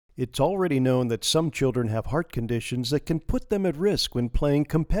It's already known that some children have heart conditions that can put them at risk when playing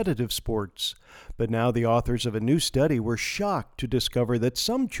competitive sports. But now the authors of a new study were shocked to discover that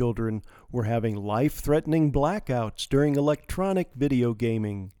some children were having life-threatening blackouts during electronic video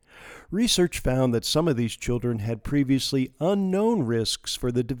gaming. Research found that some of these children had previously unknown risks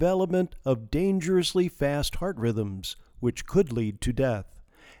for the development of dangerously fast heart rhythms, which could lead to death.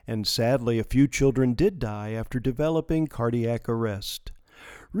 And sadly, a few children did die after developing cardiac arrest.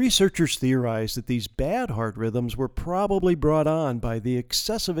 Researchers theorize that these bad heart rhythms were probably brought on by the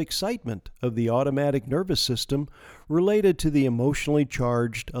excessive excitement of the automatic nervous system related to the emotionally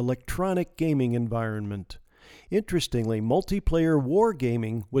charged electronic gaming environment. Interestingly, multiplayer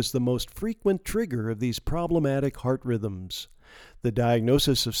wargaming was the most frequent trigger of these problematic heart rhythms. The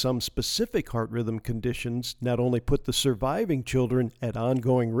diagnosis of some specific heart rhythm conditions not only put the surviving children at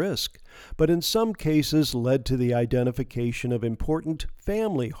ongoing risk, but in some cases led to the identification of important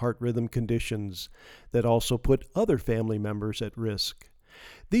family heart rhythm conditions that also put other family members at risk.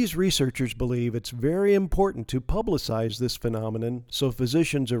 These researchers believe it's very important to publicize this phenomenon so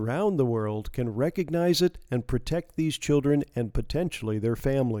physicians around the world can recognize it and protect these children and potentially their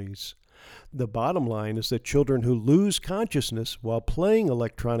families. The bottom line is that children who lose consciousness while playing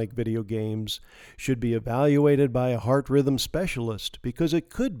electronic video games should be evaluated by a heart rhythm specialist because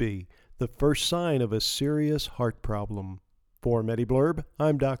it could be the first sign of a serious heart problem. For MediBlurb,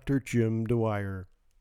 I'm Dr. Jim Dwyer.